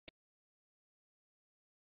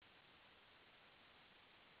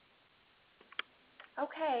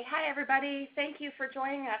Okay, hi everybody. Thank you for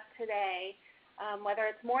joining us today.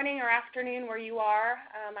 Whether it's morning or afternoon where you are,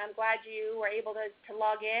 I'm glad you were able to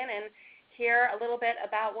log in and hear a little bit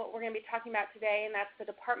about what we're going to be talking about today, and that's the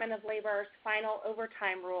Department of Labor's final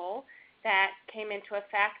overtime rule that came into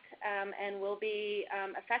effect and will be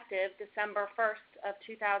effective December 1st of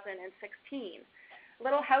 2016.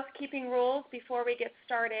 Little housekeeping rules before we get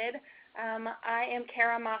started. I am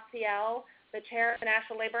Conn Maciel, the Chair of the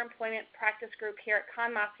National Labor Employment Practice Group here at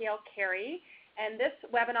Conn Maciel Carey, and this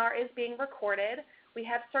webinar is being recorded. We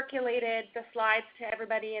have circulated the slides to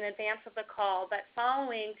everybody in advance of the call, but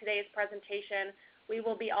following today's presentation, we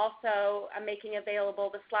will be also making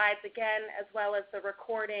available the slides again, as well as the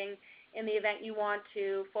recording in the event you want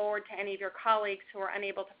to forward to any of your colleagues who are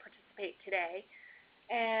unable to participate today,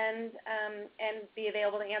 and be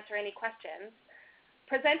available to answer any questions.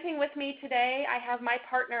 Presenting with me today, I have my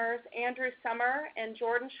partners Andrew Sommer and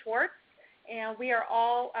Jordan Schwartz, and we are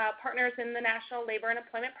all partners in the National Labor and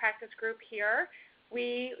Employment Practice Group here.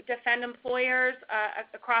 We defend employers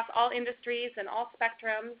across all industries and all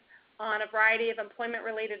spectrums on a variety of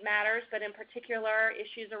employment-related matters, but in particular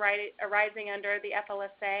issues arising under the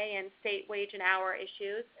FLSA and state wage and hour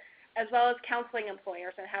issues, as well as counseling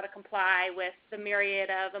employers on how to comply with the myriad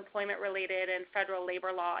of employment-related and federal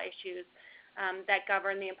labor law issues that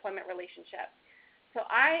govern the employment relationship. So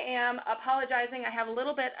I am apologizing. I have a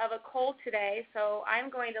little bit of a cold today, so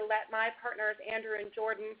I'm going to let my partners, Andrew and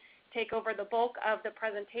Jordan, take over the bulk of the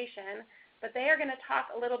presentation. But they are going to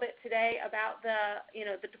talk a little bit today about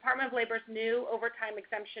the Department of Labor's new overtime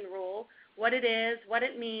exemption rule, what it is, what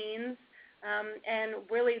it means, and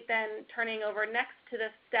really then turning over next to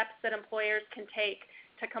the steps that employers can take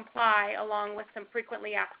to comply, along with some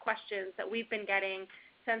frequently asked questions that we've been getting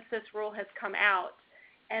since this rule has come out.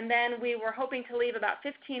 And then we were hoping to leave about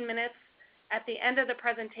 15 minutes at the end of the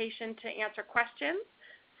presentation to answer questions.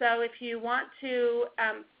 So if you want to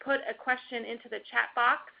put a question into the chat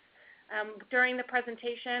box during the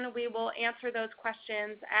presentation, we will answer those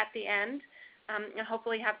questions at the end and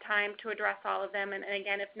hopefully have time to address all of them. And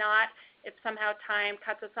again, if not, if somehow time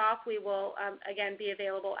cuts us off, we will again be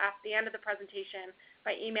available at the end of the presentation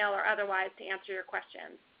by email or otherwise to answer your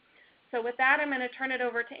questions. So with that, I'm going to turn it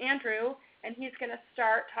over to Andrew, and he's going to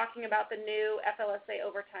start talking about the new FLSA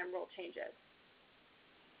overtime rule changes.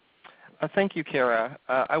 Thank you, Kara.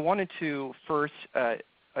 I wanted to first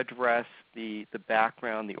address the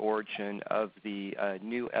background, the origin of the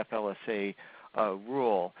new FLSA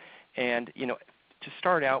rule. And, to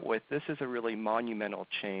start out with, this is a really monumental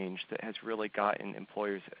change that has really gotten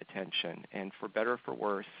employers' attention, and for better or for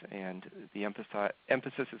worse, and the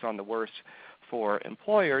emphasis is on the worse for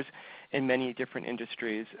employers in many different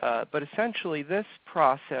industries. But essentially, this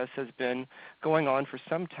process has been going on for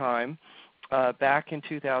some time. Back in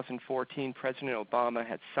 2014, President Obama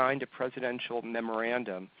had signed a presidential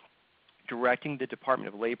memorandum directing the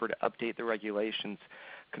Department of Labor to update the regulations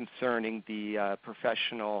concerning the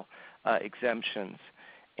professional exemptions.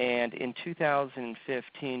 And in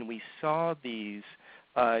 2015, we saw these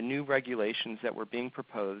new regulations that were being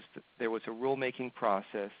proposed. There was a rulemaking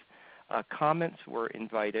process. Comments were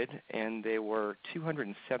invited, and there were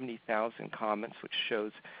 270,000 comments, which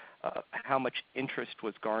shows how much interest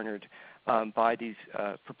was garnered by these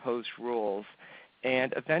proposed rules.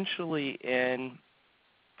 And eventually in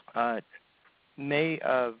May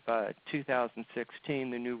of 2016,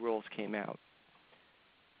 the new rules came out.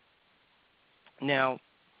 Now,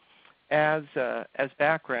 as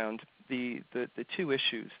background, the two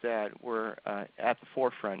issues that were at the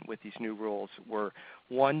forefront with these new rules were,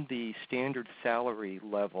 one, the standard salary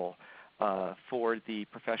level for the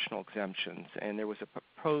professional exemptions, and there was a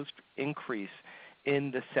proposed increase in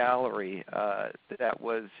the salary that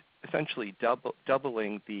was essentially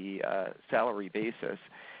doubling the salary basis.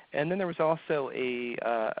 And then there was also a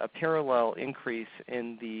parallel increase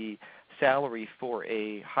in the salary for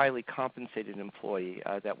a highly compensated employee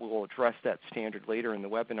that we'll address that standard later in the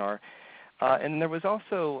webinar. And there was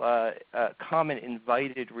also a comment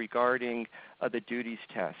invited regarding the duties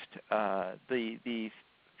test. The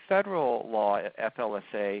federal law,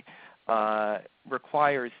 FLSA,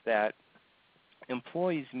 requires that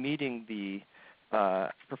employees meeting the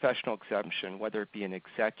professional exemption, whether it be an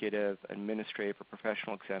executive, administrative, or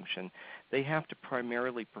professional exemption, they have to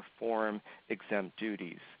primarily perform exempt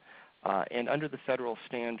duties. And under the federal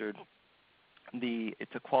standard,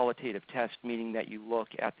 it's a qualitative test, meaning that you look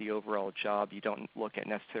at the overall job. You don't look at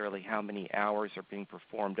necessarily how many hours are being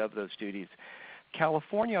performed of those duties.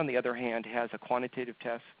 California, on the other hand, has a quantitative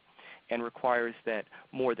test and requires that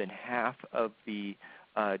more than half of the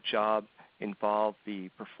job involve the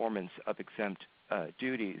performance of exempt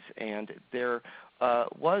duties. And there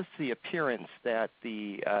was the appearance that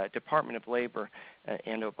the Department of Labor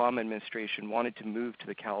and Obama administration wanted to move to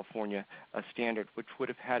the California standard, which would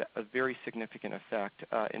have had a very significant effect.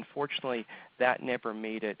 Unfortunately, that never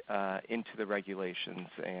made it into the regulations,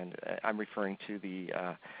 and I'm referring to the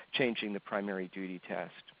changing the primary duty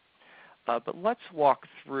test. But let's walk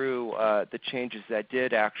through the changes that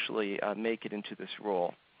did actually make it into this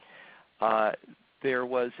rule. There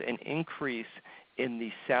was an increase in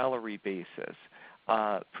the salary basis.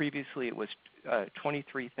 Previously, it was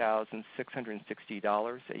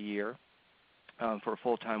 $23,660 a year for a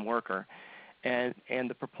full-time worker, and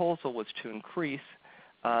the proposal was to increase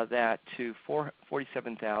that to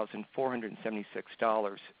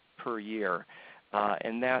 $47,476 per year,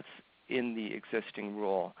 and that's in the existing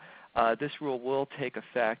rule. This rule will take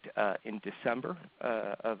effect in December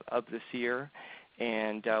of this year,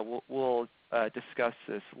 and we'll discuss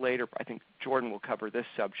this later. I think Jordan will cover this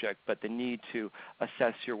subject, but the need to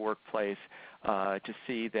assess your workplace to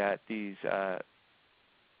see that these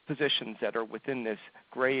positions that are within this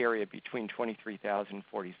gray area between 23,000 and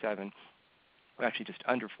 47, actually just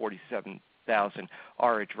under 47,000,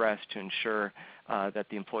 are addressed to ensure that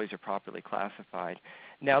the employees are properly classified.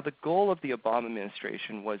 Now, the goal of the Obama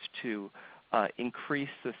administration was to increase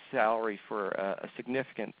the salary for a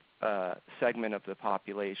significant segment of the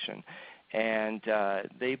population. And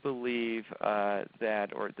they believe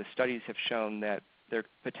that, or the studies have shown that there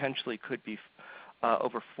potentially could be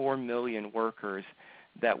over 4 million workers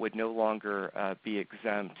that would no longer be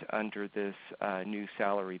exempt under this new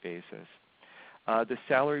salary basis. The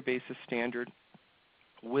salary basis standard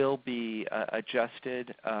will be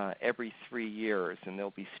adjusted every 3 years, and there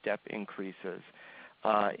will be step increases.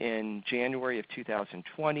 In January of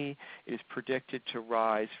 2020, it is predicted to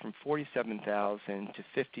rise from 47,000 to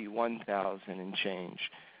 51,000 and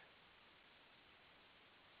change.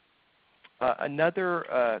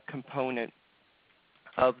 Another component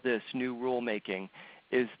of this new rulemaking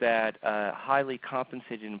is that highly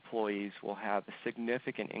compensated employees will have a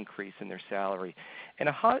significant increase in their salary. And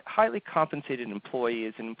a highly compensated employee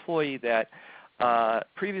is an employee that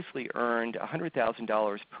previously earned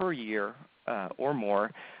 $100,000 per year or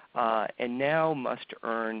more, and now must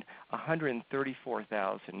earn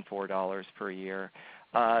 $134,004 per year.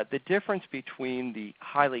 The difference between the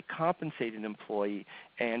highly compensated employee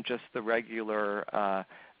and just the regular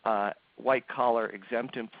white-collar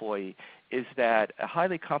exempt employee is that a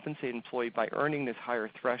highly compensated employee, by earning this higher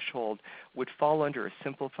threshold, would fall under a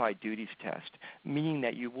simplified duties test, meaning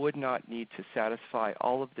that you would not need to satisfy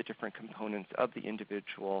all of the different components of the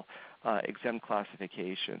individual exempt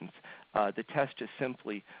classifications. The test is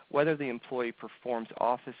simply whether the employee performs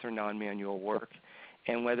office or non-manual work,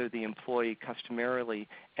 and whether the employee customarily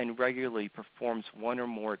and regularly performs one or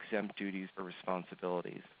more exempt duties or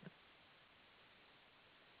responsibilities.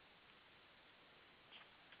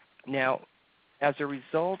 Now, as a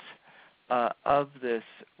result of this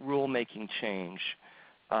rulemaking change,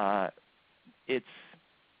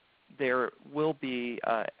 there will be,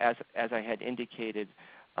 as I had indicated,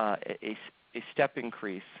 a step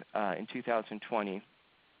increase in 2020,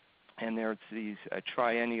 and there's these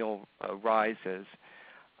triennial rises,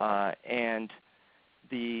 and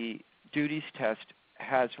the duties test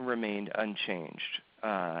has remained unchanged,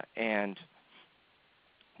 and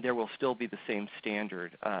there will still be the same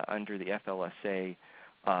standard under the FLSA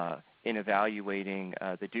in evaluating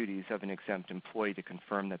the duties of an exempt employee to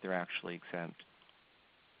confirm that they're actually exempt.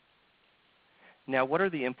 Now, what are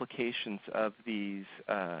the implications of these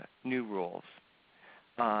new rules?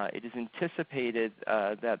 It is anticipated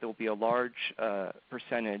that there will be a large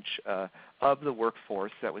percentage of the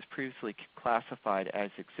workforce that was previously classified as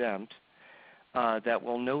exempt that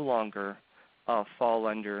will no longer fall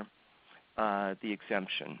under the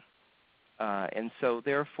exemption. And so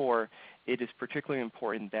therefore, it is particularly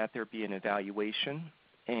important that there be an evaluation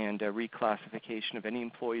and a reclassification of any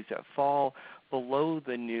employees that fall below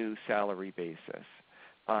the new salary basis.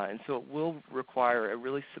 And so it will require a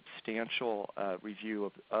really substantial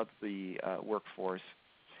review of the workforce.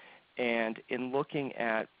 And in looking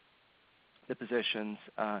at the positions,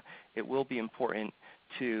 it will be important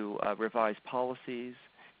to revise policies,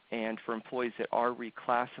 and for employees that are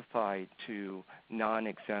reclassified to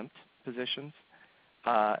non-exempt positions,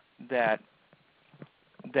 that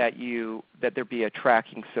there be a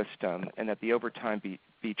tracking system, and that the overtime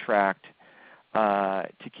be tracked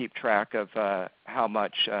to keep track of how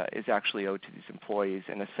much is actually owed to these employees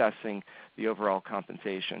and assessing the overall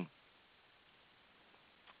compensation.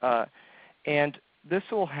 And this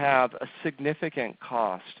will have a significant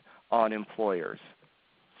cost on employers.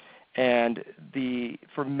 And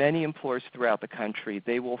for many employers throughout the country,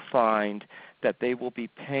 they will find that they will be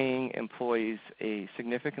paying employees a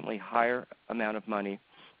significantly higher amount of money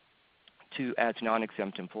as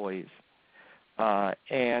non-exempt employees.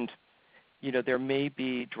 And there may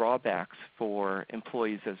be drawbacks for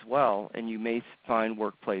employees as well, and you may find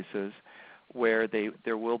workplaces where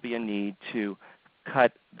there will be a need to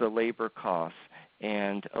cut the labor costs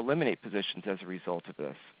and eliminate positions as a result of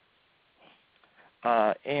this.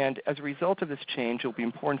 And as a result of this change, it will be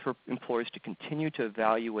important for employers to continue to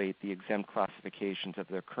evaluate the exempt classifications of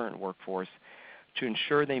their current workforce to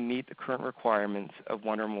ensure they meet the current requirements of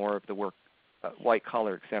one or more of the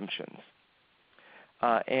white-collar exemptions.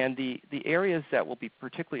 And the areas that will be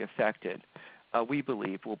particularly affected, we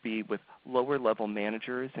believe, will be with lower-level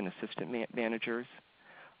managers and assistant managers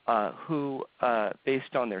who,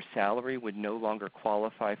 based on their salary, would no longer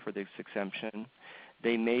qualify for this exemption.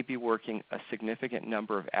 They may be working a significant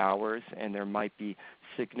number of hours, and there might be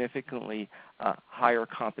significantly higher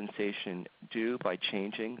compensation due by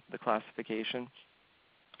changing the classification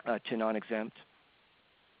to non-exempt.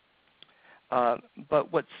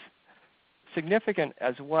 But what's significant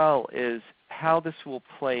as well is how this will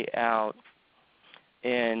play out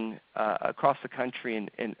across the country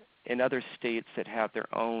in other states that have their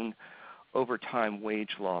own overtime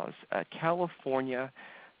wage laws. California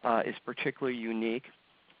is particularly unique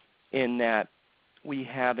in that we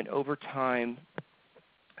have an overtime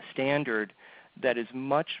standard that is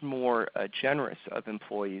much more generous of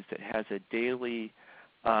employees, that has a daily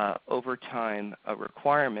overtime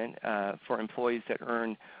requirement for employees that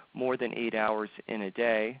earn more than 8 hours in a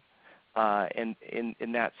day. And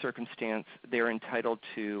in that circumstance, they're entitled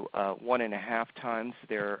to 1.5 times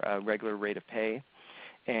their regular rate of pay.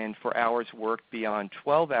 And for hours worked beyond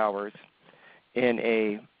 12 hours in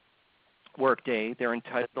a workday, they're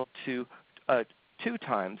entitled to 2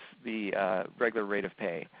 times the regular rate of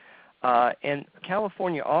pay. And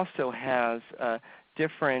California also has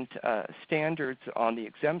different standards on the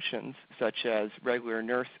exemptions, such as registered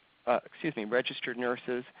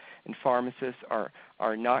nurses and pharmacists are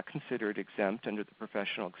not considered exempt under the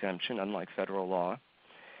professional exemption, unlike federal law.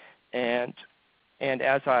 And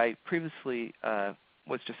as I previously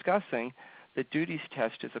was discussing, the duties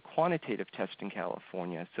test is a quantitative test in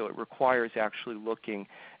California, so it requires actually looking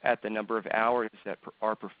at the number of hours that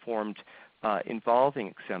are performed involving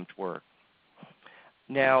exempt work.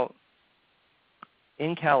 Now,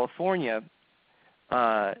 in California,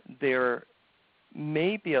 there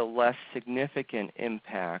may be a less significant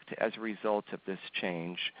impact as a result of this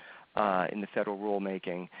change in the federal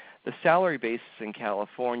rulemaking. The salary basis in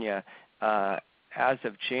California as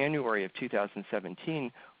of January of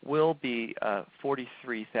 2017 will be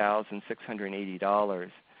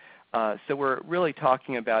 $43,680. So we're really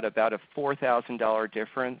talking about a $4,000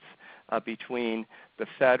 difference between the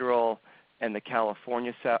federal and the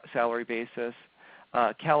California salary basis.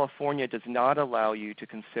 California does not allow you to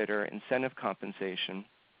consider incentive compensation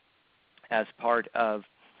as part of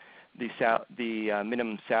the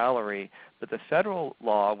minimum salary, but the federal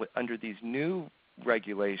law under these new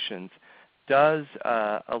regulations does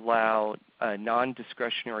allow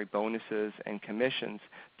non-discretionary bonuses and commissions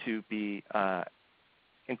to be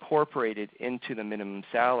incorporated into the minimum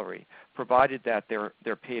salary, provided that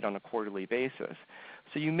they're paid on a quarterly basis.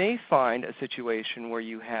 So you may find a situation where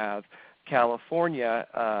you have California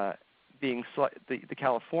the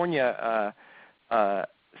California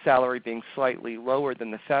salary being slightly lower than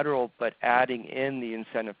the federal, but adding in the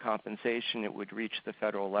incentive compensation, it would reach the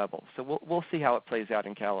federal level. So we'll see how it plays out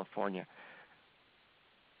in California.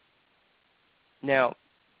 Now,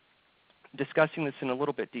 discussing this in a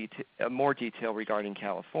little bit more detail regarding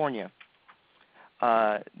California,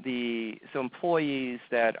 so employees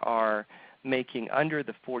that are making under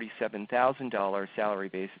the $47,000 salary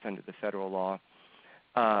basis under the federal law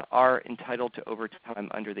are entitled to overtime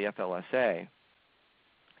under the FLSA.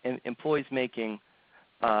 And employees making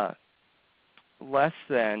less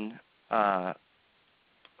than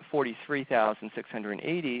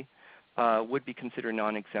 $43,680 would be considered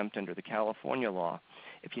non-exempt under the California law.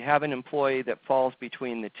 If you have an employee that falls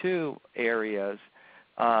between the two areas,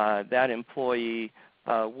 that employee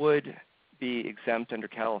would be exempt under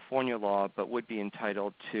California law, but would be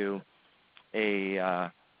entitled to a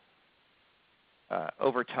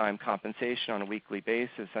overtime compensation on a weekly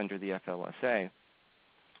basis under the FLSA.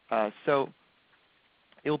 So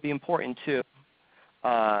it will be important too,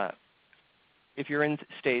 if you're in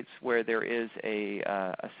states where there is a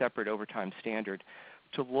separate overtime standard,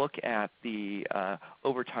 to look at the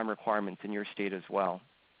overtime requirements in your state as well.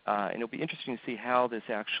 And it'll be interesting to see how this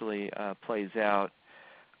actually plays out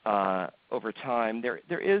over time.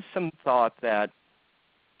 There is some thought that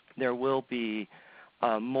there will be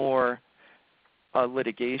more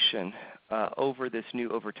litigation over this new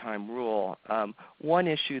overtime rule. One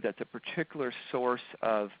issue that's a particular source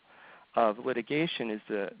of litigation is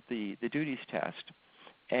the duties test.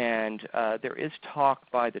 And there is talk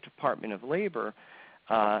by the Department of Labor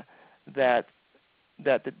that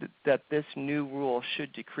this new rule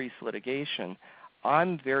should decrease litigation.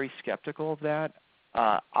 I'm very skeptical of that.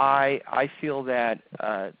 I feel that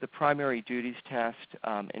the primary duties test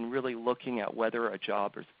and really looking at whether a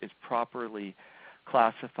job is properly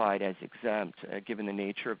classified as exempt, given the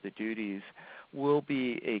nature of the duties, will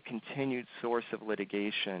be a continued source of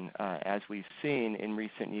litigation, as we've seen in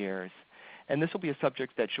recent years. And this will be a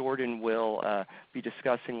subject that Jordan will be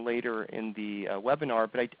discussing later in the webinar,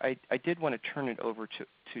 but I did want to turn it over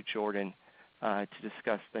to Jordan to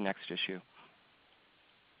discuss the next issue.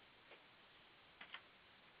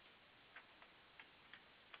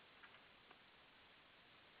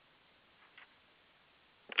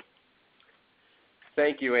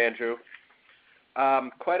 Thank you, Andrew.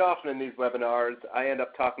 Quite often in these webinars, I end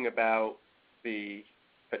up talking about the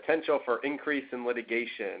potential for increase in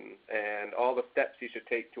litigation and all the steps you should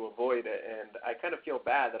take to avoid it. And I kind of feel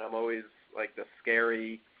bad that I'm always like the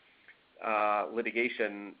scary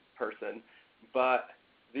litigation person. But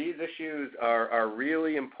these issues are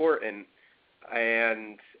really important.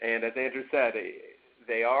 And as Andrew said,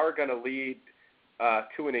 they are going to lead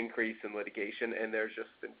to an increase in litigation. And there's just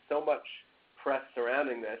been so much press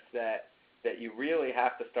surrounding this that you really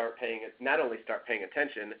have to not only start paying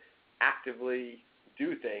attention, actively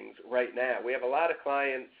do things right now. We have a lot of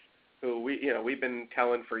clients who we've been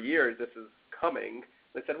telling for years this is coming.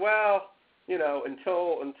 They said, well,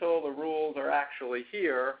 until the rules are actually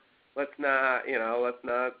here, let's not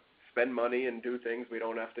spend money and do things we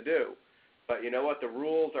don't have to do. But you know what? The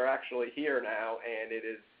rules are actually here now, and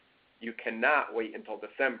you cannot wait until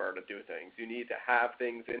December to do things. You need to have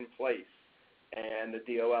things in place. And the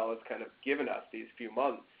DOL has kind of given us these few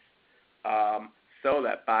months so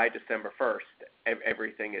that by December 1st,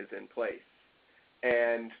 everything is in place.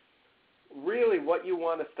 And really what you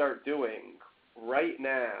want to start doing right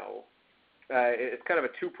now, it's kind of a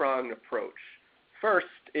two-pronged approach. First,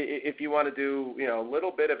 if you want to do a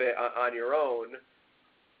little bit of it on your own,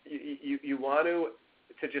 you want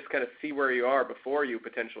to just kind of see where you are before you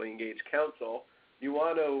potentially engage counsel. You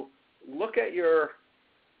want to look at your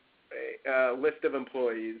list of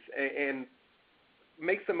employees and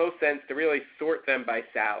makes the most sense to really sort them by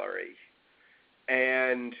salary.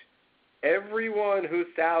 And everyone whose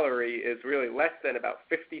salary is really less than about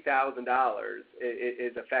 $50,000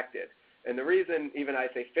 is affected. And the reason even I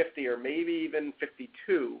say 50 or maybe even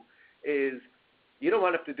 52 is you don't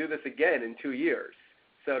want to have to do this again in 2 years.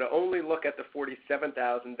 So to only look at the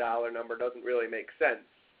 $47,000 number doesn't really make sense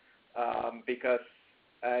because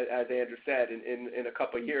as Andrew said, in a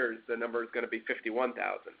couple of years, the number is going to be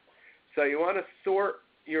 51,000. So you want to sort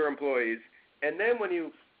your employees, and then when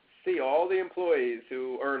you see all the employees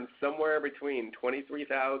who earn somewhere between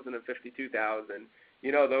 $23,000 and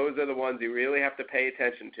 $52,000, those are the ones you really have to pay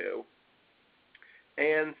attention to,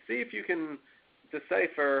 and see if you can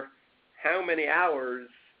decipher how many hours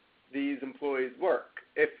these employees work.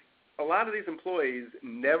 If a lot of these employees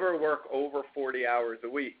never work over 40 hours a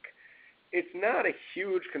week, it's not a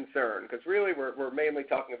huge concern because really we're mainly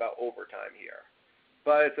talking about overtime here.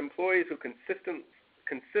 But it's employees who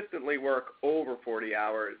consistently work over 40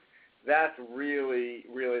 hours. That's really,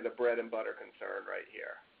 really the bread and butter concern right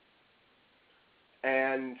here.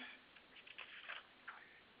 And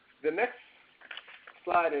the next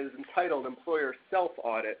slide is entitled Employer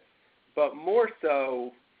Self-Audit, but more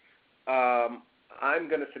so I'm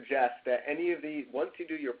going to suggest that any of these, once you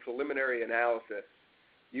do your preliminary analysis,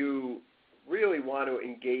 you really want to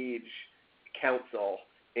engage counsel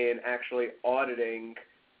in actually auditing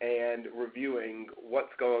and reviewing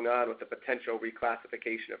what's going on with the potential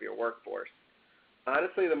reclassification of your workforce.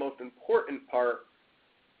 Honestly, the most important part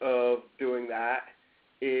of doing that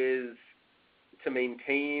is to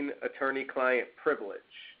maintain attorney-client privilege.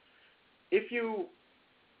 If you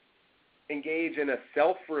engage in a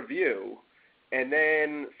self-review and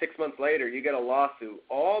then 6 months later you get a lawsuit,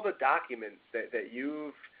 all the documents that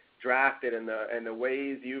you've drafted and the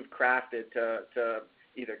ways you've crafted to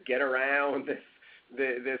either get around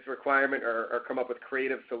this requirement or come up with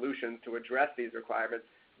creative solutions to address these requirements,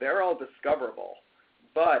 they're all discoverable.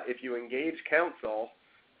 But if you engage counsel,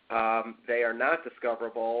 they are not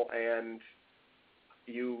discoverable, and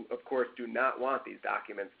you, of course, do not want these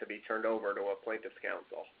documents to be turned over to a plaintiff's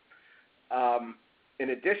counsel.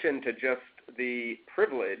 In addition to just the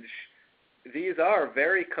privilege, these are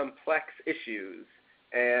very complex issues,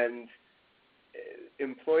 and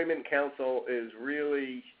employment counsel is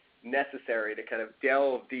really necessary to kind of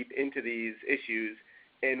delve deep into these issues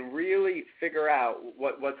and really figure out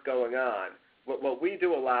what's going on. What we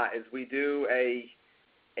do a lot is we do a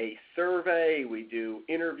survey, we do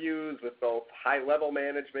interviews with both high-level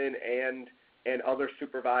management and other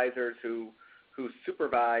supervisors who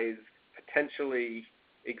supervise potentially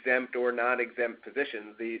exempt or non-exempt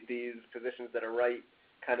positions, these positions that are right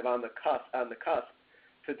kind of on the cusp,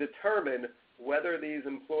 to determine whether these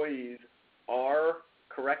employees are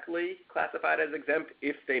correctly classified as exempt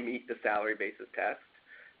if they meet the salary basis test.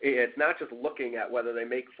 It's not just looking at whether they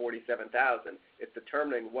make $47,000. It's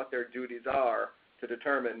determining what their duties are to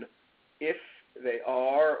determine if they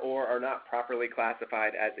are or are not properly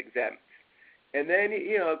classified as exempt. And then,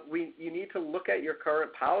 you need to look at your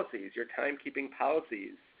current policies, your timekeeping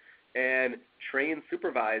policies, and train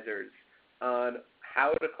supervisors on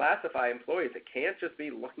how to classify employees. It can't just be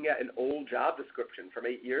looking at an old job description from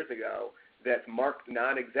 8 years ago that's marked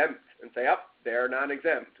non-exempt and say, they're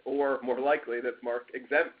non-exempt, or more likely that's marked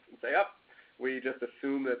exempt and say, we just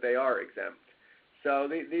assume that they are exempt. So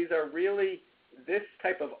these are really this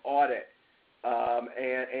type of audit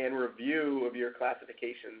and review of your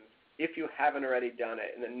classifications. If you haven't already done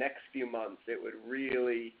it in the next few months, it would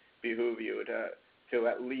really behoove you to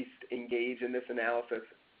at least engage in this analysis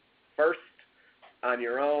first on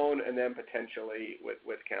your own and then potentially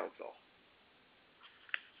with counsel.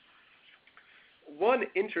 One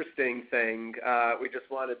interesting thing we just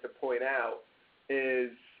wanted to point out is,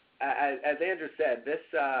 as Andrew said,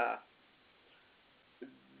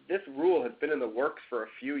 this rule has been in the works for a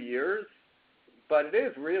few years, but it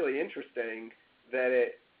is really interesting that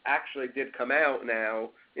it actually did come out now,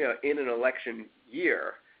 in an election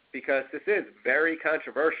year, because this is very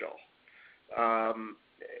controversial.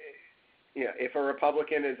 If a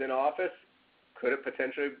Republican is in office, could it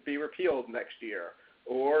potentially be repealed next year?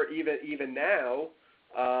 Or even now,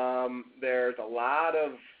 there's a lot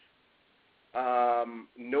of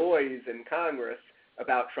noise in Congress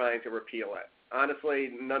about trying to repeal it. Honestly,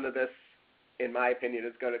 none of this, in my opinion,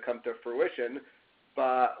 is going to come to fruition.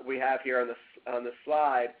 But we have here on the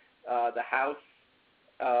slide, the House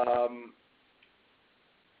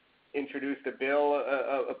introduced a bill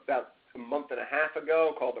about a month and a half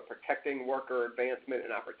ago called the Protecting Worker Advancement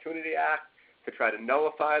and Opportunity Act to try to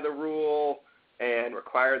nullify the rule and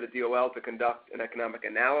require the DOL to conduct an economic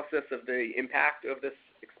analysis of the impact of this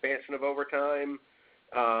expansion of overtime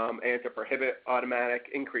and to prohibit automatic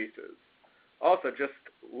increases. Also, just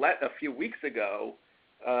a few weeks ago,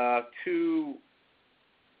 two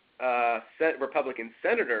Republican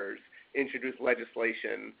senators introduced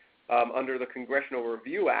legislation under the Congressional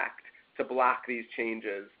Review Act to block these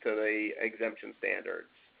changes to the exemption standards.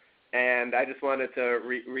 And I just wanted to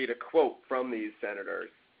read a quote from these senators.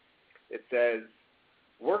 It says,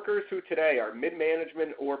 "Workers who today are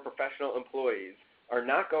mid-management or professional employees are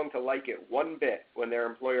not going to like it one bit when their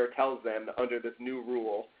employer tells them that under this new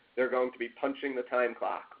rule, they're going to be punching the time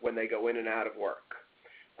clock when they go in and out of work.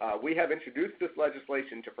 We have introduced this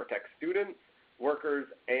legislation to protect students,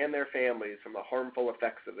 workers, and their families from the harmful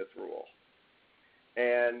effects of this rule."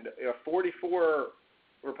 And 44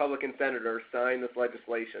 Republican senators signed this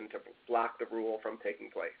legislation to block the rule from taking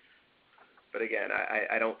place. But again,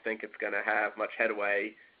 I don't think it's going to have much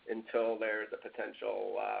headway until there's a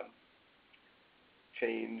potential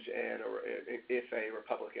change and if a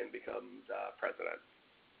Republican becomes president.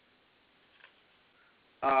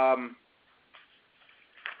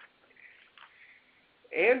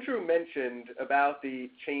 Andrew mentioned about the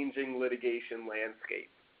changing litigation landscape.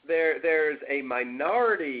 There's a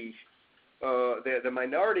minority, the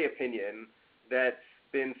minority opinion that's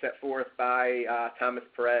been set forth by Thomas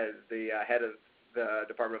Perez, the head of the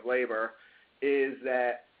Department of Labor, is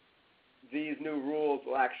that these new rules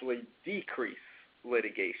will actually decrease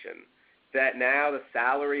litigation. That now the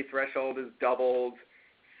salary threshold is doubled,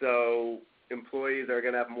 so employees are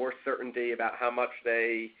going to have more certainty about how much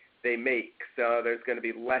they make. So there's going to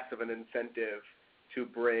be less of an incentive to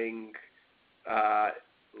bring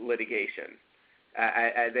litigation.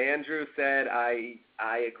 As Andrew said, I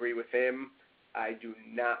agree with him. I do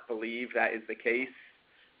not believe that is the case.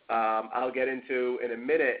 I'll get into in a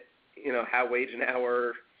minute, how wage and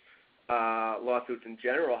hour lawsuits in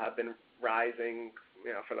general have been rising,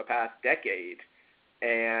 for the past decade.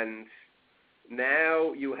 And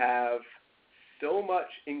now you have so much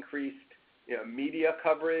increased, media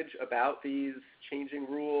coverage about these changing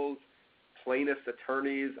rules. Plaintiffs'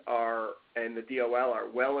 attorneys and the DOL are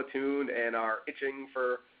well attuned and are itching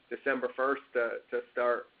for December 1st to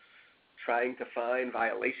start trying to find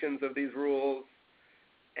violations of these rules.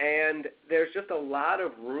 And there's just a lot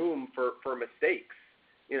of room for mistakes.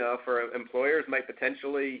 For employers might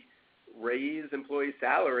potentially raise employee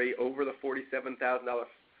salary over the $47,000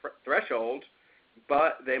 threshold,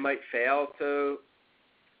 but they might fail to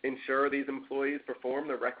ensure these employees perform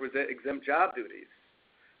the requisite exempt job duties.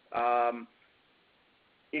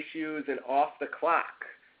 Issues in off the clock.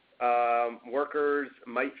 Workers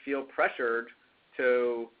might feel pressured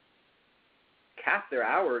to cap their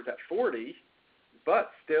hours at 40,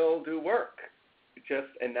 but still do work,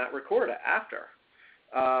 and not record it after.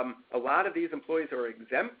 A lot of these employees who are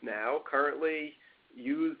exempt now currently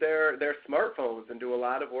use their smartphones and do a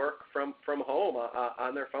lot of work from home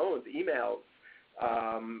on their phones, emails,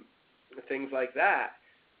 things like that.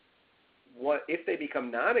 What if they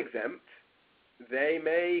become non-exempt? They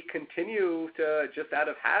may continue to, just out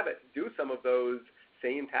of habit, do some of those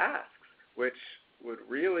same tasks, which would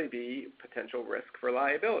really be potential risk for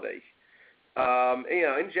liability.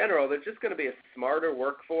 In general, there's just going to be a smarter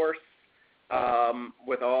workforce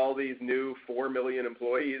with all these new 4 million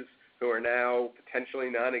employees who are now potentially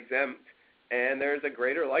non-exempt, and there's a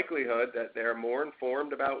greater likelihood that they're more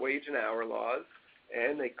informed about wage and hour laws,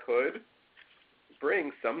 and they could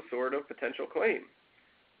bring some sort of potential claim.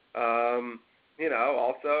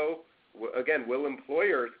 Also, again, will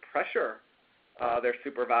employers pressure their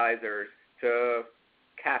supervisors to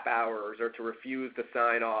cap hours or to refuse to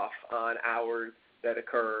sign off on hours that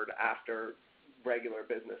occurred after regular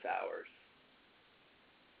business hours?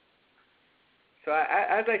 So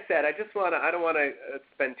as I said, I don't want to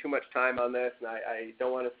spend too much time on this, and I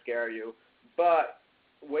don't want to scare you, but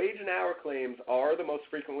wage and hour claims are the most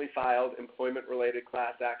frequently filed employment-related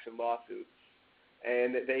class action lawsuits,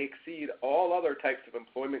 and they exceed all other types of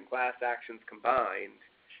employment class actions combined,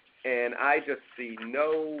 and I just see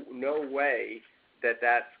no way that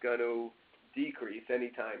that's going to decrease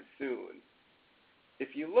anytime soon.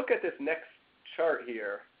 If you look at this next chart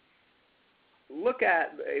here,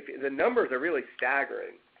 the numbers are really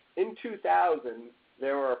staggering. In 2000,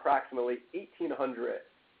 there were approximately 1,800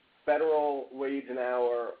 federal wage and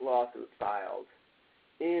hour lawsuits filed.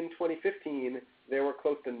 In 2015, there were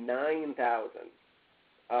close to 9,000.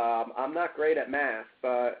 I'm not great at math,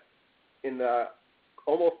 but in the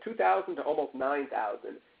almost 2,000 to almost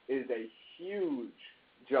 9,000 is a huge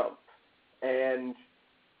jump. And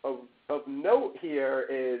of note here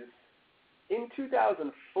is in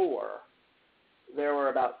 2004, there were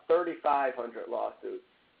about 3,500 lawsuits.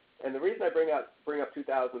 And the reason I bring up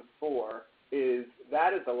 2004 is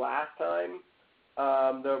that is the last time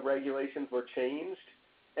the regulations were changed.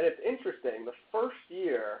 And it's interesting, the first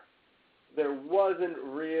year, there wasn't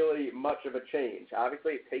really much of a change.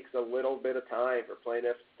 Obviously, it takes a little bit of time for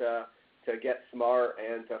plaintiffs to get smart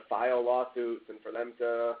and to file lawsuits, and for them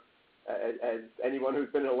to, as anyone who's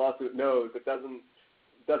been in a lawsuit knows, it doesn't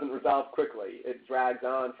resolve quickly. It drags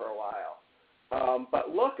on for a while.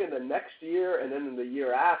 But look, in the next year and then in the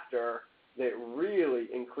year after, it really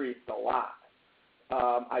increased a lot.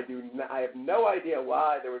 I have no idea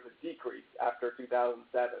why there was a decrease after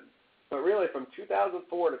 2007. But really, from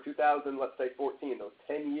 2004 to 2014, those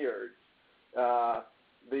 10 years,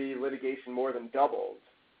 the litigation more than doubled.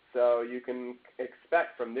 So you can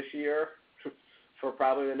expect from this year for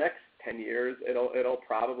probably the next 10 years, it'll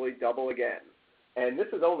probably double again. And this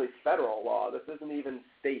is only federal law. This isn't even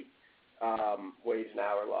state wage and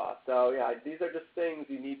hour law. So yeah, these are just things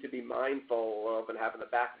you need to be mindful of and have in the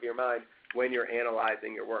back of your mind when you're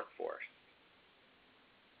analyzing your workforce.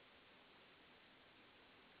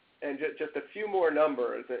 And just a few more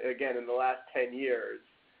numbers. Again, in the last 10 years,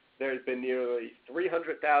 there's been nearly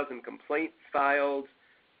 300,000 complaints filed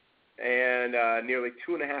and nearly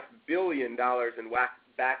 $2.5 billion in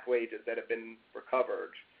back wages that have been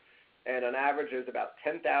recovered. And on average, there's about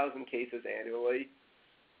 10,000 cases annually.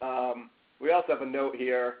 We also have a note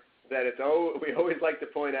here that we always like to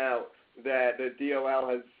point out that the DOL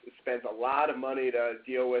has spent a lot of money to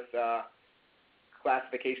deal with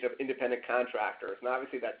classification of independent contractors. And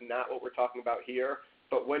obviously that's not what we're talking about here,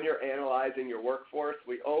 but when you're analyzing your workforce,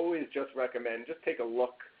 we always just recommend just take a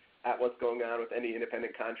look at what's going on with any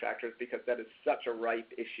independent contractors, because that is such a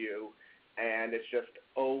ripe issue, and it's just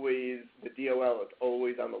always, the DOL is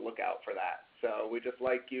always on the lookout for that. So we just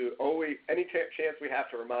like you, always, any chance we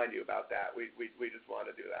have to remind you about that, we just want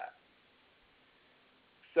to do that.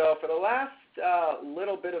 So for the last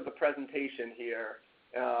little bit of the presentation here,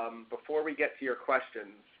 before we get to your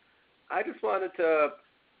questions, I just wanted to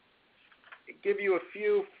give you a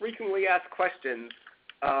few frequently asked questions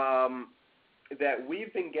that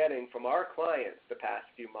we've been getting from our clients the past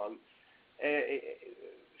few months,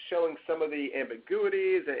 showing some of the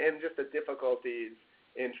ambiguities and just the difficulties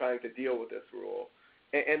in trying to deal with this rule.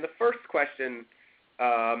 And the first question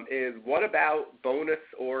is, what about bonus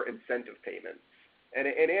or incentive payments? And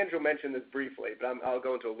Andrew mentioned this briefly, but I'll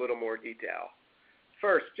go into a little more detail.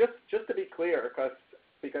 First, just to be clear,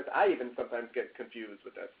 because I even sometimes get confused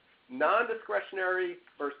with this, non-discretionary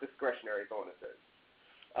versus discretionary bonuses.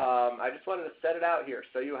 I just wanted to set it out here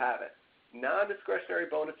so you have it. Non-discretionary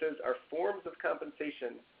bonuses are forms of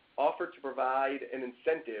compensation offered to provide an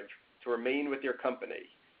incentive to remain with your company.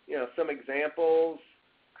 Some examples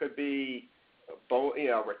could be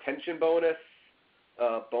retention bonus,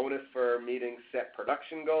 bonus for meeting set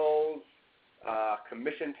production goals,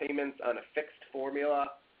 commission payments on a fixed formula,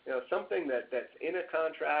 something that's in a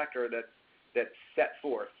contract or that's set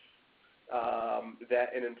forth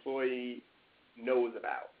that an employee knows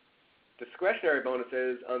about. Discretionary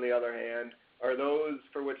bonuses, on the other hand, are those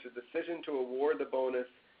for which the decision to award the bonus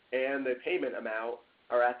and the payment amount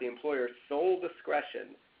are at the employer's sole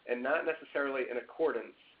discretion and not necessarily in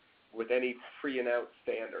accordance with any pre-announced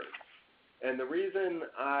standards. And the reason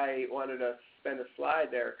I wanted to spend a slide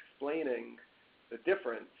there explaining the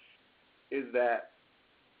difference is that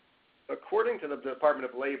according to the Department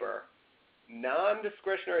of Labor,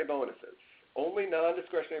 non-discretionary bonuses, only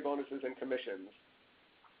non-discretionary bonuses and commissions,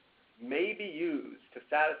 may be used to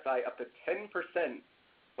satisfy up to 10%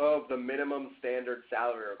 of the minimum standard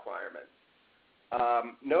salary requirement.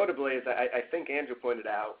 Notably, as I think Andrew pointed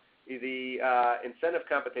out, the incentive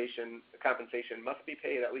compensation must be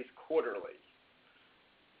paid at least quarterly.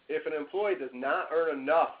 If an employee does not earn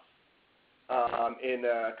enough in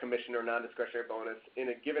a commission or non-discretionary bonus in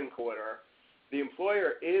a given quarter, the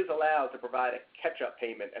employer is allowed to provide a catch-up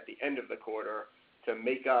payment at the end of the quarter to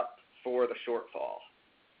make up for the shortfall.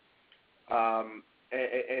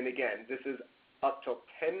 And again, this is up to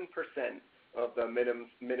 10% of the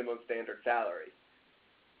minimum standard salary.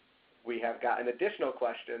 We have gotten additional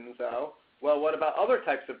questions, though. Well, what about other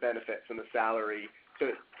types of benefits in the salary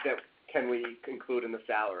that can we include in the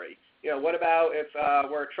salary? What about if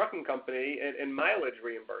we're a trucking company and mileage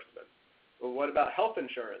reimbursement? Well, what about health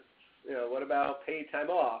insurance? What about paid time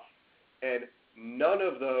off? And none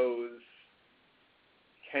of those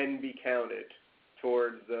can be counted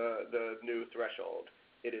towards the new threshold.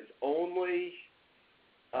 It is only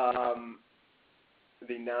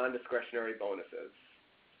the non-discretionary bonuses.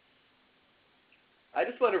 I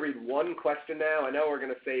just want to read one question now. I know we're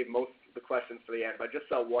going to save most of the questions for the end, but I just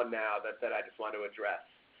saw one now that I just want to address.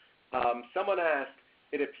 Someone asked,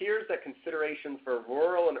 it appears that considerations for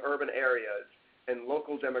rural and urban areas and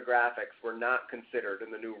local demographics were not considered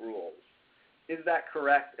in the new rules. Is that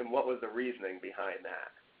correct, and what was the reasoning behind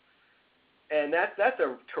that? And that's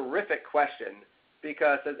a terrific question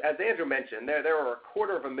because, as Andrew mentioned, there were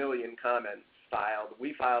 250,000 comments filed.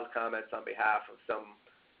 We filed comments on behalf of some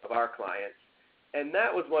of our clients. And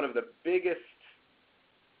that was one of the biggest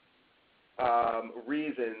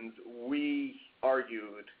reasons we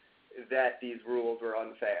argued that these rules were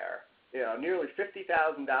unfair. Nearly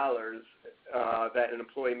 $50,000 that an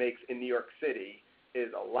employee makes in New York City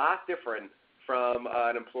is a lot different from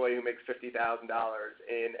an employee who makes $50,000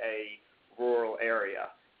 in a rural area.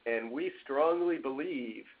 And we strongly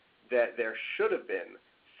believe that there should have been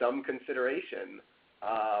some consideration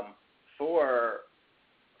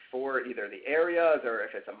for either the areas or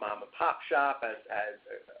if it's a mom and pop shop as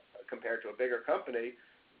compared to a bigger company.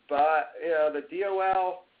 But the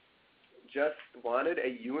DOL just wanted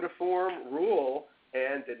a uniform rule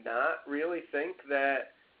and did not really think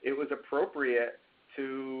that it was appropriate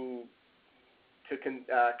to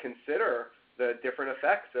consider the different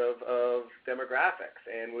effects of demographics.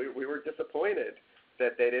 And we were disappointed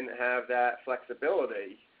that they didn't have that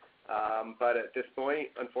flexibility. But at this point,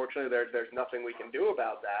 unfortunately, there's nothing we can do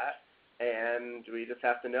about that, and we just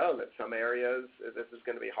have to know that some areas, this is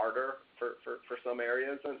going to be harder for some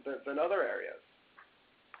areas than other areas.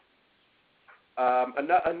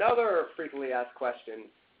 Another frequently asked question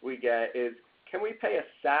we get is, can we pay a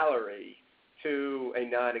salary to a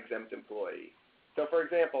non-exempt employee? So, for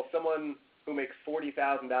example, someone who makes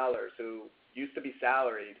 $40,000 who used to be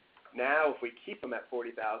salaried, now if we keep them at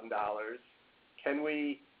 $40,000, can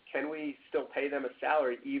we still pay them a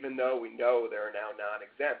salary even though we know they're now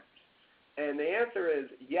non-exempt? And the answer is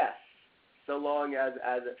yes, so long as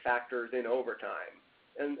it factors in overtime.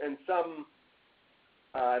 And some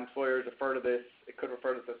employers refer to this, it could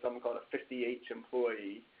refer to this as something called a 50H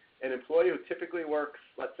employee. An employee who typically works,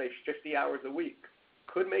 let's say, 50 hours a week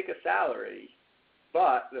could make a salary,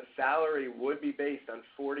 but the salary would be based on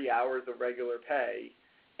 40 hours of regular pay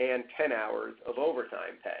and 10 hours of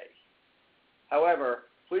overtime pay. However,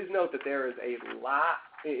 please note that there is a lot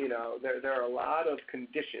there are a lot of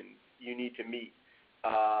conditions you need to meet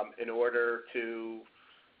in order to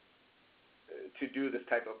do this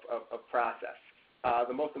type of process.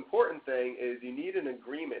 The most important thing is you need an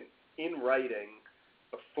agreement in writing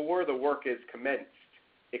before the work is commenced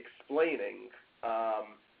explaining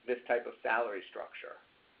this type of salary structure.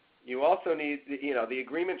 You also need, the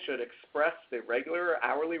agreement should express the regular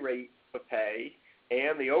hourly rate of pay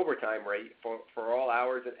and the overtime rate for all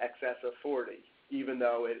hours in excess of 40, even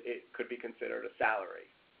though it could be considered a salary.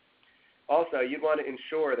 Also, you'd want to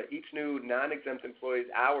ensure that each new non-exempt employee's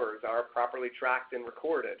hours are properly tracked and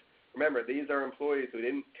recorded. Remember, these are employees who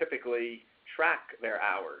didn't typically track their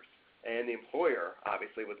hours, and the employer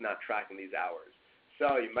obviously was not tracking these hours.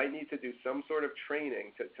 So you might need to do some sort of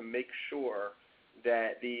training to make sure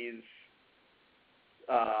that these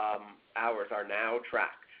hours are now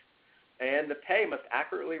tracked. And the pay must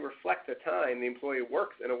accurately reflect the time the employee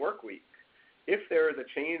works in a work week. If there is a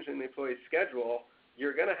change in the employee's schedule,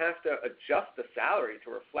 you're going to have to adjust the salary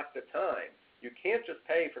to reflect the time. You can't just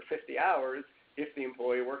pay for 50 hours if the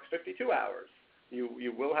employee works 52 hours.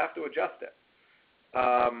 You will have to adjust it.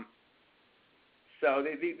 So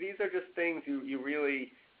these are just things you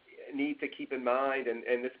really need to keep in mind,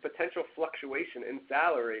 and this potential fluctuation in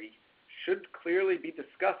salary should clearly be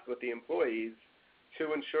discussed with the employees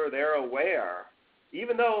to ensure they're aware,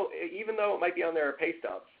 even though it might be on their pay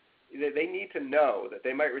stubs. They need to know that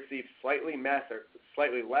they might receive slightly less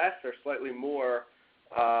or slightly more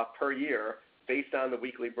per year based on the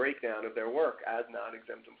weekly breakdown of their work as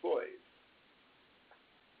non-exempt employees.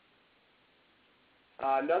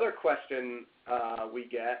 Another question we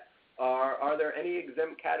get are there any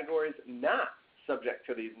exempt categories not subject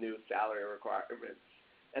to these new salary requirements?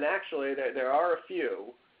 And actually, there are a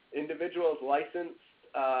few. Individuals licensed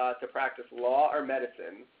to practice law or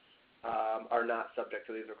medicine are not subject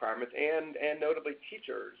to these requirements, and notably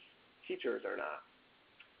teachers are not.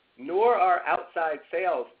 Nor are outside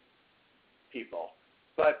sales people.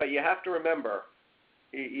 But you have to remember,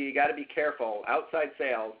 you got to be careful. Outside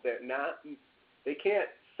sales, they can't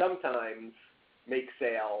sometimes make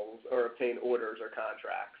sales or obtain orders or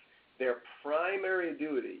contracts. Their primary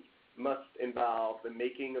duty must involve the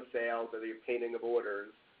making of sales or the obtaining of orders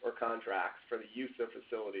or contracts for the use of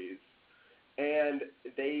facilities. And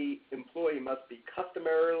the employee must be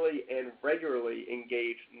customarily and regularly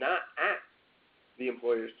engaged not at the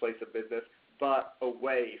employer's place of business, but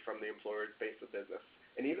away from the employer's place of business.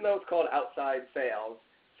 And even though it's called outside sales,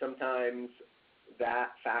 sometimes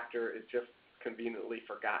that factor is just conveniently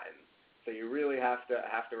forgotten. So you really have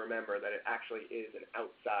to remember that it actually is an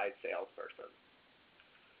outside salesperson.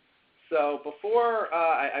 So before,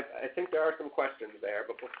 I think there are some questions there,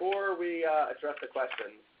 but before we address the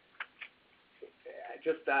questions,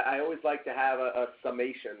 I always like to have a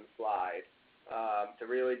summation slide to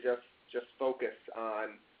really just focus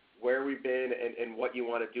on where we've been and what you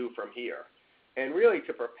want to do from here. And really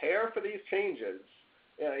to prepare for these changes,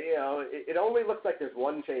 it only looks like there's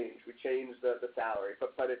one change. We changed the salary,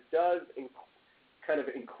 but it does kind of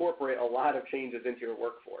incorporate a lot of changes into your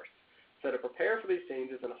workforce. So to prepare for these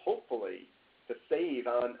changes and hopefully to save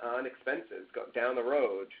on expenses down the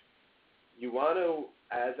road, you want to,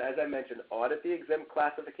 as I mentioned, audit the exempt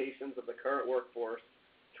classifications of the current workforce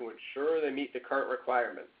to ensure they meet the current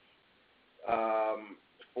requirements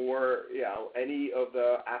for any of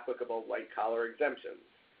the applicable white-collar exemptions.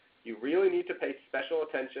 You really need to pay special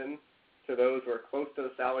attention to those who are close to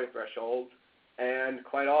the salary threshold, and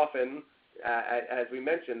quite often, as we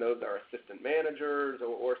mentioned, those are assistant managers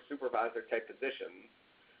or supervisor-type positions.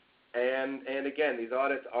 And again, these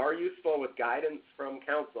audits are useful with guidance from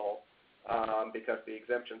counsel because the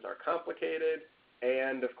exemptions are complicated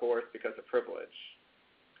and, of course, because of privilege.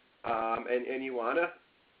 And you want to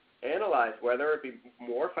analyze whether it be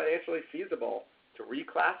more financially feasible to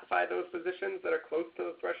reclassify those positions that are close to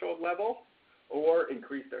the threshold level, or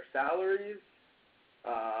increase their salaries,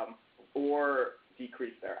 or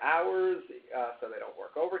decrease their hours so they don't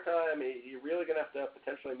work overtime. You're really going to have to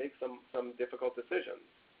potentially make some difficult decisions.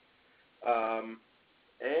 And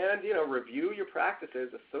review your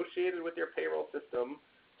practices associated with your payroll system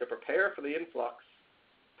to prepare for the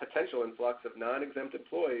potential influx of non-exempt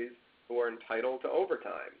employees who are entitled to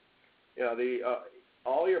overtime.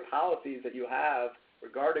 All your policies that you have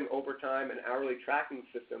regarding overtime and hourly tracking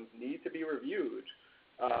systems need to be reviewed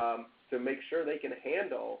to make sure they can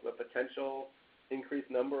handle the potential increased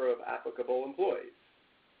number of applicable employees.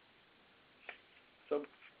 So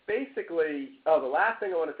basically, the last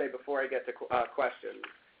thing I want to say before I get to questions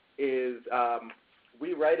is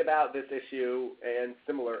we write about this issue and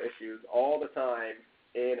similar issues all the time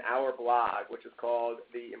in our blog, which is called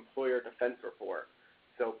the Employer Defense Report.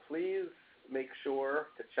 So please make sure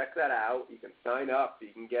to check that out. You can sign up. You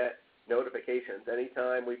can get notifications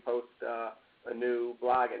anytime we post a new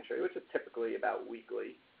blog entry, which is typically about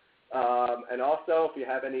weekly. And also, if you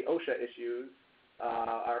have any OSHA issues,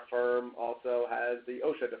 our firm also has the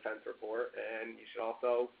OSHA Defense Report, and you should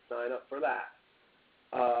also sign up for that.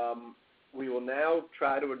 We will now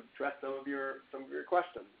try to address some of your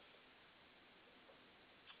questions.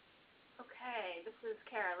 Okay, this is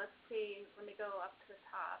Kara. Let's see. Let me go up to the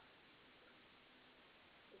top.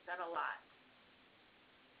 We've got a lot.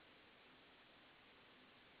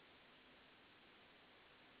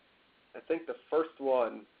 I think the first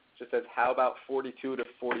one just says, how about 42 to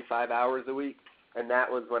 45 hours a week? And that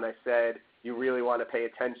was when I said you really want to pay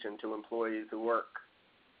attention to employees who work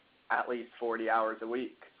at least 40 hours a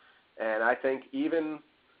week. And I think even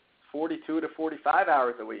 42 to 45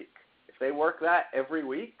 hours a week, if they work that every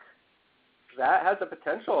week, that has the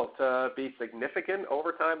potential to be significant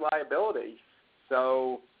overtime liability.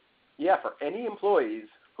 So, yeah, for any employees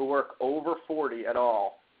who work over 40 at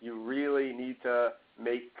all, you really need to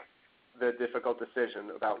make the difficult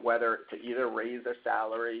decision about whether to either raise their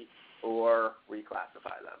salary or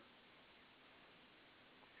reclassify them.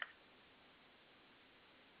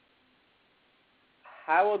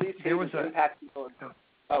 How will these changes impact people?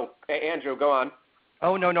 Andrew, go on.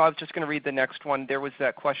 Oh, no, I was just going to read the next one. There was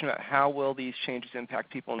that question about how will these changes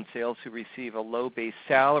impact people in sales who receive a low base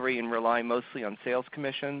salary and rely mostly on sales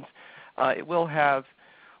commissions. It will have,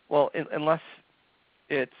 well, unless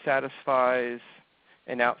it satisfies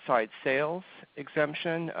an outside sales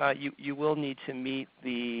exemption, you will need to meet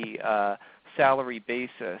the salary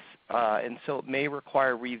basis, and so it may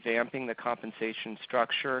require revamping the compensation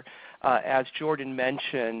structure. As Jordan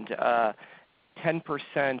mentioned,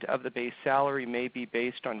 10% of the base salary may be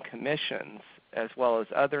based on commissions as well as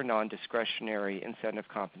other non-discretionary incentive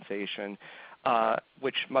compensation,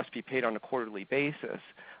 which must be paid on a quarterly basis.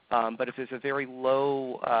 But if there's a very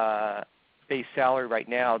low base salary right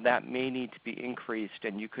now, that may need to be increased,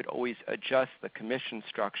 and you could always adjust the commission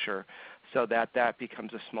structure so that that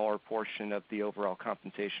becomes a smaller portion of the overall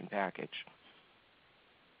compensation package.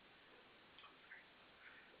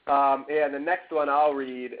 The next one I'll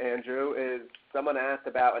read, Andrew, is someone asked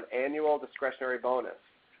about an annual discretionary bonus.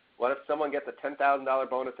 What if someone gets a $10,000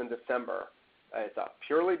 bonus in December? It's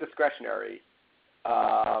purely discretionary.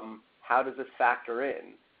 How does this factor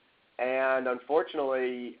in? And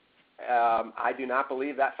unfortunately, I do not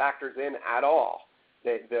believe that factors in at all.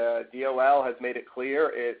 The DOL has made it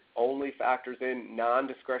clear it only factors in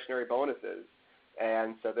non-discretionary bonuses.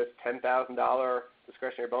 And so this $10,000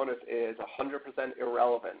 discretionary bonus is 100%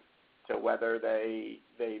 irrelevant to whether they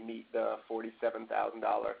meet the $47,000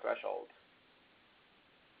 threshold.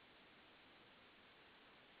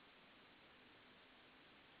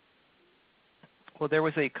 Well, there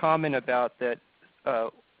was a comment about that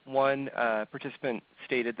one participant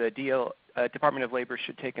stated the Department of Labor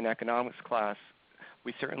should take an economics class.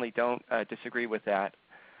 We certainly don't disagree with that.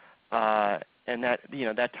 And that,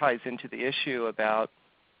 that ties into the issue about,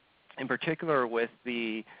 in particular, with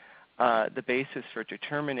the basis for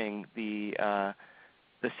determining the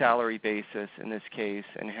salary basis in this case,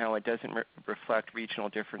 and how it doesn't reflect regional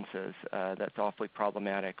differences. That's awfully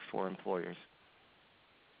problematic for employers.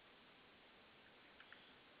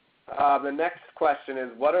 The next question is,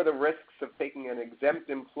 what are the risks of taking an exempt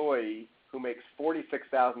employee who makes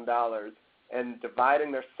 $46,000 and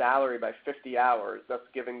dividing their salary by 50 hours, thus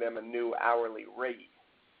giving them a new hourly rate?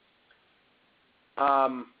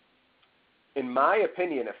 In my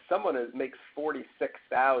opinion, if someone makes $46,000,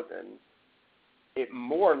 it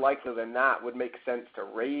more likely than not would make sense to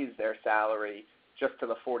raise their salary just to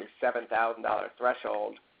the $47,000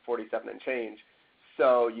 threshold, 47 and change,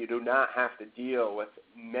 so you do not have to deal with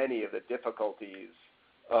many of the difficulties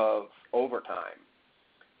of overtime.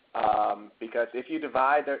 Because if you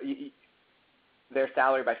divide their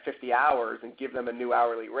salary by 50 hours and give them a new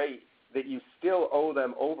hourly rate, that you still owe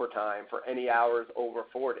them overtime for any hours over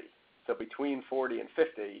 40. So between 40 and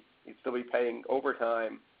 50, you'd still be paying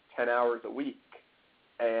overtime 10 hours a week.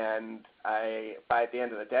 And by the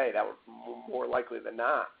end of the day, that would more likely than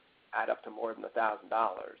not add up to more than $1,000.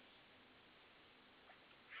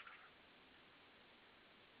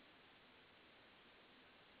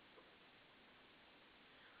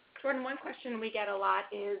 Jordan, one question we get a lot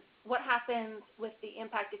is what happens with the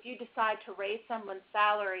impact if you decide to raise someone's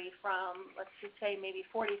salary from, let's just say, maybe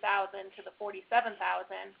 $40,000 to the $47,000?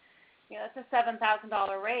 That's a $7,000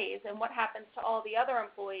 raise, and what happens to all the other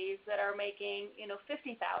employees that are making,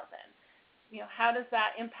 $50,000? How does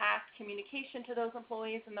that impact communication to those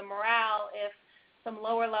employees and the morale if some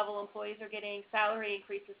lower level employees are getting salary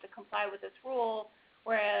increases to comply with this rule,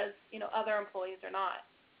 whereas, other employees are not?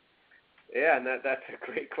 Yeah, and that's a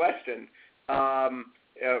great question.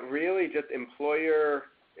 Really, just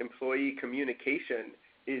employee communication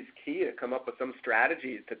is key to come up with some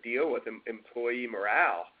strategies to deal with employee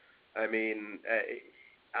morale. I mean,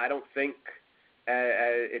 I don't think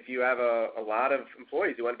if you have a lot of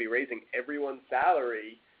employees, you want to be raising everyone's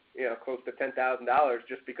salary, close to $10,000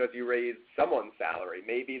 just because you raised someone's salary.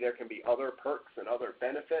 Maybe there can be other perks and other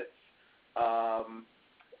benefits,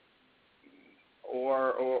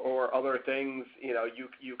 or other things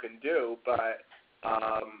you can do, but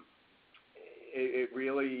it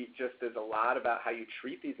really just is a lot about how you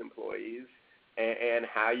treat these employees and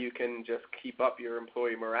how you can just keep up your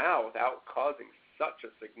employee morale without causing such a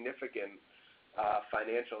significant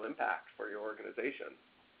financial impact for your organization.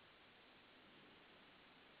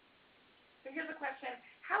 So here's a question.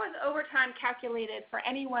 How is overtime calculated for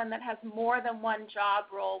anyone that has more than one job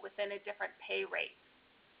role within a different pay rate?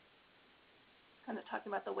 Kind of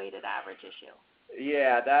talking about the weighted average issue.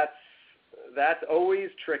 Yeah, that's always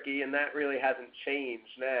tricky, and that really hasn't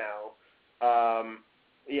changed now.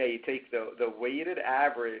 You take the weighted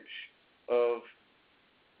average of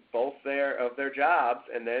both their jobs,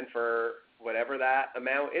 and then for whatever that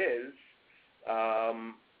amount is,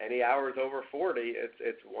 any hours over 40,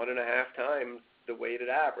 it's 1.5 times the weighted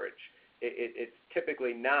average. It's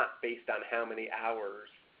typically not based on how many hours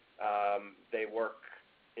they work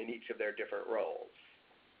in each of their different roles.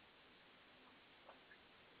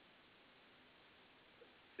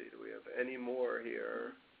 Let's see, do we have any more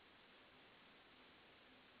here?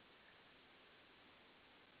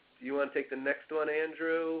 Do you want to take the next one,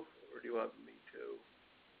 Andrew, or do you want me to?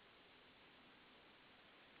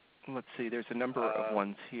 Let's see, there's a number of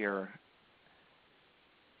ones here.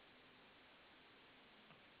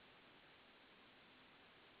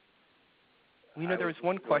 There was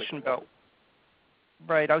one question about,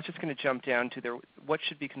 right, I was just going to jump down to what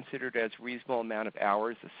should be considered as reasonable amount of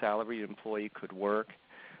hours a salaried employee could work.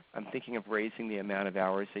 I'm thinking of raising the amount of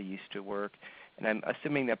hours they used to work. And I'm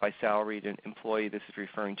assuming that by salaried employee, this is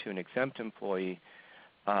referring to an exempt employee.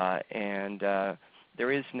 And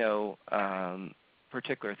there is no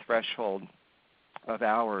particular threshold of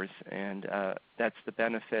hours, and that's the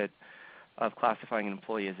benefit of classifying an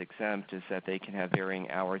employee as exempt, is that they can have varying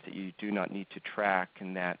hours that you do not need to track,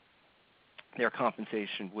 and that their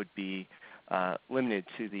compensation would be limited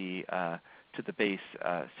to the base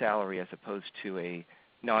salary, as opposed to a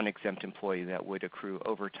non-exempt employee that would accrue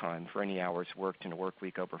overtime for any hours worked in a work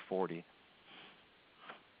week over 40.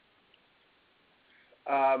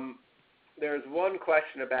 There's one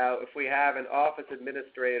question about if we have an office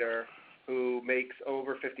administrator who makes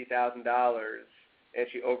over $50,000 and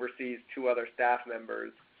she oversees 2 other staff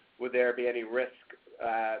members, would there be any risk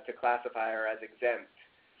to classify her as exempt?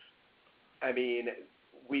 I mean,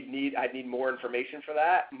 I'd need more information for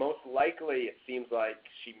that. Most likely, it seems like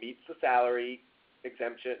she meets the salary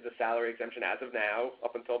exemption as of now,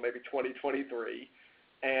 up until maybe 2023.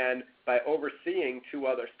 And by overseeing 2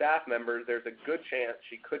 other staff members, there's a good chance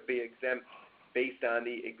she could be exempt based on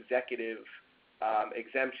the executive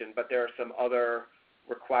exemption. But there are some other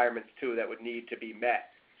requirements, too, that would need to be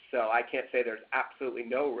met. So I can't say there's absolutely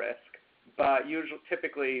no risk. But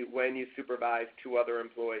typically, when you supervise 2 other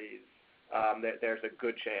employees, there's a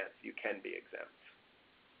good chance you can be exempt.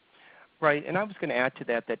 Right, and I was going to add to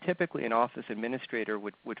that typically an office administrator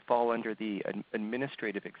would fall under the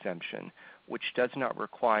administrative exemption, which does not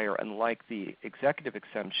require, unlike the executive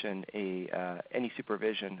exemption, any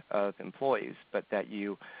supervision of employees, but that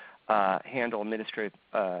you handle administrative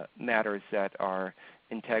matters that are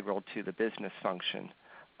integral to the business function.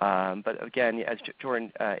 But again, as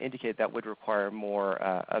Jordan indicated, that would require more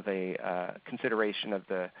of a consideration of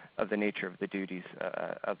the nature of the duties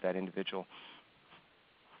of that individual.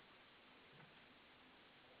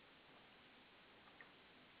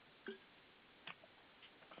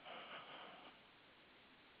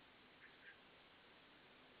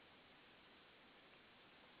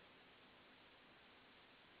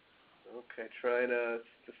 Okay, trying to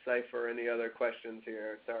decipher any other questions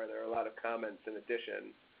here. Sorry, there are a lot of comments in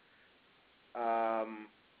addition.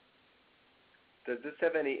 Does this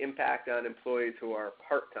have any impact on employees who are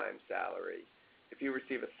part-time salary? If you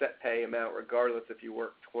receive a set pay amount regardless if you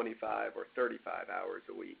work 25 or 35 hours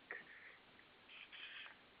a week?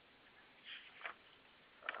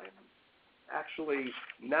 I'm actually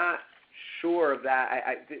not sure of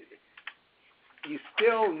that. You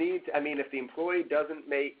still need to, if the employee doesn't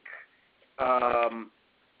make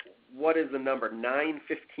what is the number?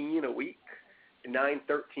 $9.15 a week,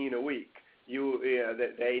 $9.13 a week.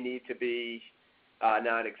 That they need to be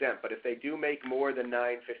non-exempt. But if they do make more than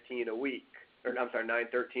 $9.15 a week,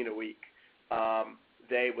 913 a week,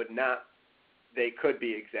 they could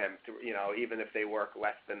be exempt, even if they work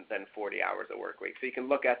less than 40 hours a work week. So you can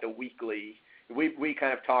look at the weekly. We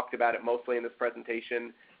kind of talked about it mostly in this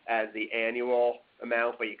presentation as the annual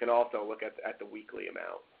amount, but you can also look at the weekly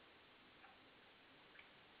amount.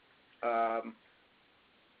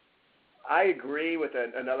 I agree with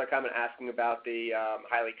another comment asking about the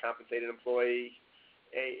highly compensated employee.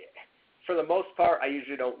 For the most part, I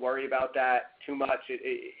usually don't worry about that too much.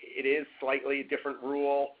 It is slightly a different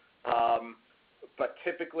rule, but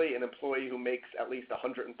typically an employee who makes at least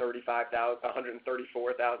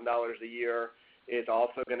 $134,000 a year is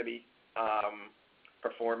also going to be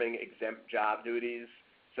performing exempt job duties.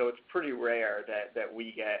 So it's pretty rare that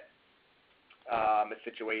we get a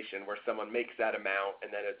situation where someone makes that amount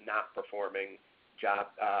and then is not performing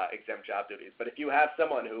exempt job duties. But if you have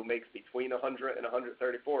someone who makes between 100 and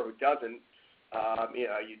 134 who doesn't,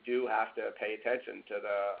 you do have to pay attention to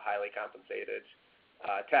the highly compensated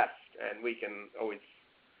test, and we can always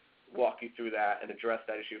walk you through that and address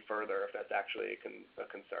that issue further if that's actually a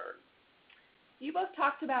concern. You both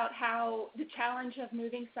talked about how the challenge of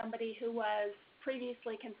moving somebody who was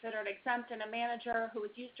previously considered exempt and a manager who was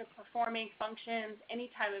used to performing functions any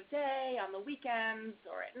time of day, on the weekends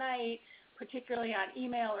or at night, particularly on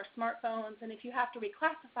email or smartphones, and if you have to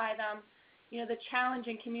reclassify them, the challenge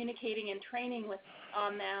in communicating and training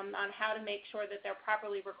on them on how to make sure that they're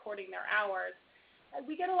properly recording their hours.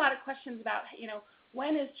 We get a lot of questions about,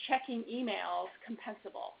 when is checking emails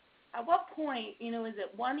compensable? At what point, is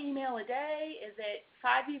it 1 email a day? Is it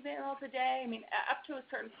 5 emails a day? I mean, up to a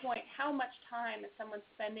certain point, how much time is someone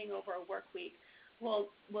spending over a work week? Will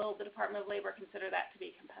the Department of Labor consider that to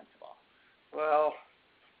be compensable? Well,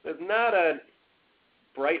 there's not a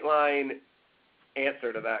bright line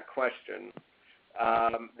answer to that question.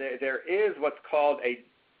 There is what's called a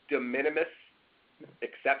de minimis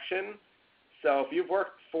exception. So if you've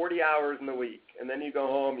worked 40 hours in the week and then you go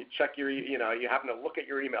home, you check you happen to look at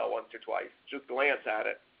your email once or twice, just glance at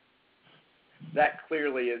it, that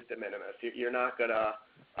clearly is de minimis. You're not going to,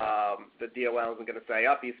 the DOL isn't going to say,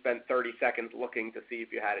 you spent 30 seconds looking to see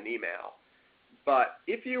if you had an email. But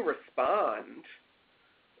if you respond,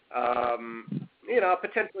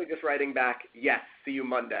 potentially just writing back, yes, see you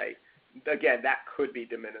Monday, again, that could be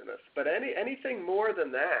de minimis. But anything more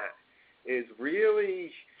than that is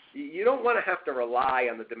really, you don't want to have to rely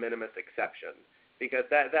on the de minimis exception, because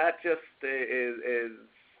that just is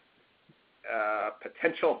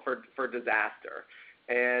potential for disaster.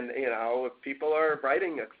 And, if people are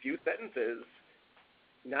writing a few sentences,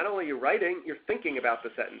 not only you're writing, you're thinking about the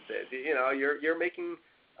sentences. You're making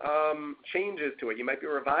changes to it. You might be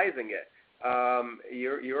revising it.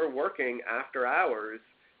 You're working after hours,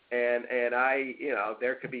 and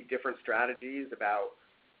there could be different strategies about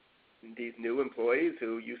these new employees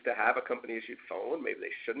who used to have a company-issued phone. Maybe they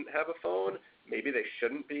shouldn't have a phone. Maybe they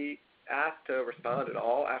shouldn't be asked to respond at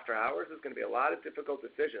all after hours. There's going to be a lot of difficult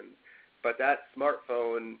decisions. But that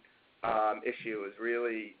smartphone issue is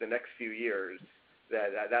really the next few years.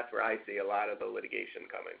 That's where I see a lot of the litigation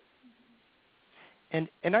coming.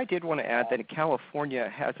 And I did want to add that California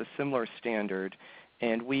has a similar standard,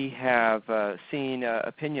 and we have seen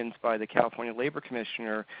opinions by the California Labor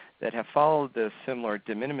Commissioner that have followed the similar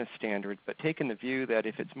de minimis standard, but taken the view that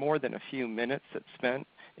if it's more than a few minutes that's spent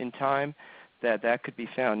in time, that could be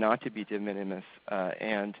found not to be de minimis.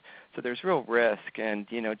 And so there's real risk. And,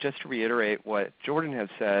 just to reiterate what Jordan has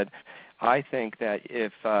said, I think that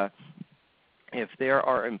if there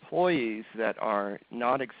are employees that are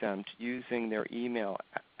not exempt using their email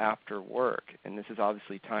after work, and this is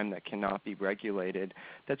obviously time that cannot be regulated,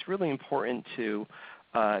 that's really important to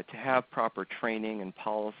have proper training and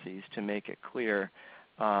policies to make it clear,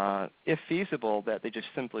 if feasible, that they just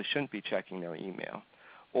simply shouldn't be checking their email.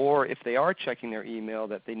 Or if they are checking their email,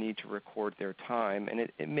 that they need to record their time. And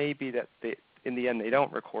it may be that in the end they don't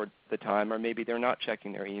record the time, or maybe they're not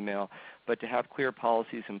checking their email, but to have clear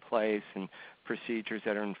policies in place and procedures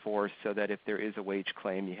that are enforced so that if there is a wage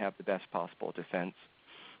claim, you have the best possible defense.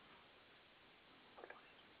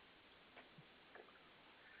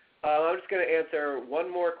 I'm just going to answer one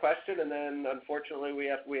more question, and then unfortunately we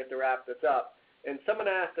have to wrap this up. And someone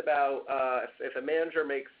asked about if a manager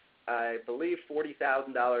makes, I believe,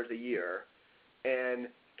 $40,000 a year, and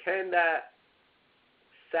can that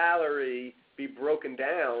salary be broken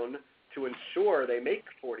down to ensure they make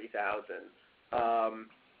 $40,000?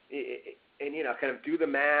 And kind of do the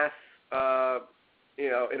math,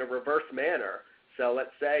 in a reverse manner. So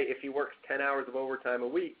let's say if he works 10 hours of overtime a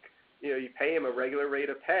week, you pay him a regular rate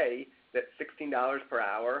of pay that's $16 per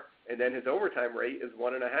hour, and then his overtime rate is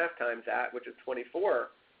 1.5 times that, which is $24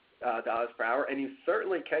 dollars per hour, and you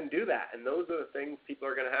certainly can do that. And those are the things people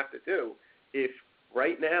are going to have to do. If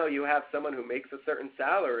right now you have someone who makes a certain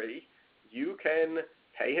salary, you can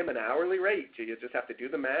pay him an hourly rate. You just have to do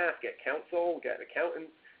the math, get counsel, get an accountant,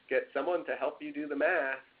 get someone to help you do the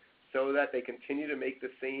math so that they continue to make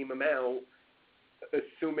the same amount,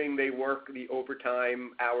 assuming they work the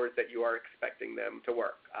overtime hours that you are expecting them to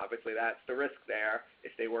work. Obviously, that's the risk there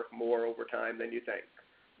if they work more overtime than you think.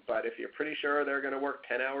 But if you're pretty sure they're going to work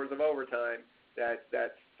 10 hours of overtime,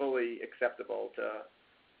 that's fully acceptable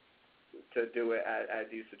to do it as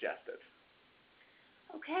you suggested.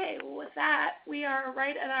 Okay, well, with that, we are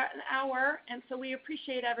right at an hour, and so we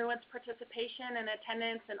appreciate everyone's participation and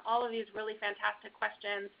attendance and all of these really fantastic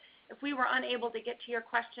questions. If we were unable to get to your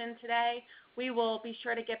question today, we will be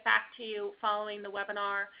sure to get back to you following the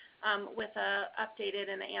webinar with an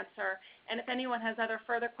updated and answer. And if anyone has other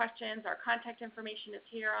further questions, our contact information is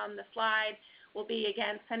here on the slide. We'll be,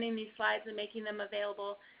 again, sending these slides and making them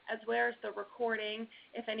available, as well as the recording,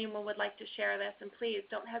 if anyone would like to share this. And please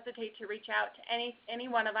don't hesitate to reach out to any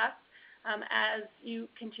one of us as you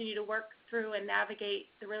continue to work through and navigate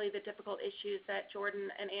the difficult issues that Jordan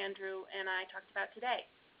and Andrew and I talked about today.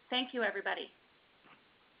 Thank you, everybody.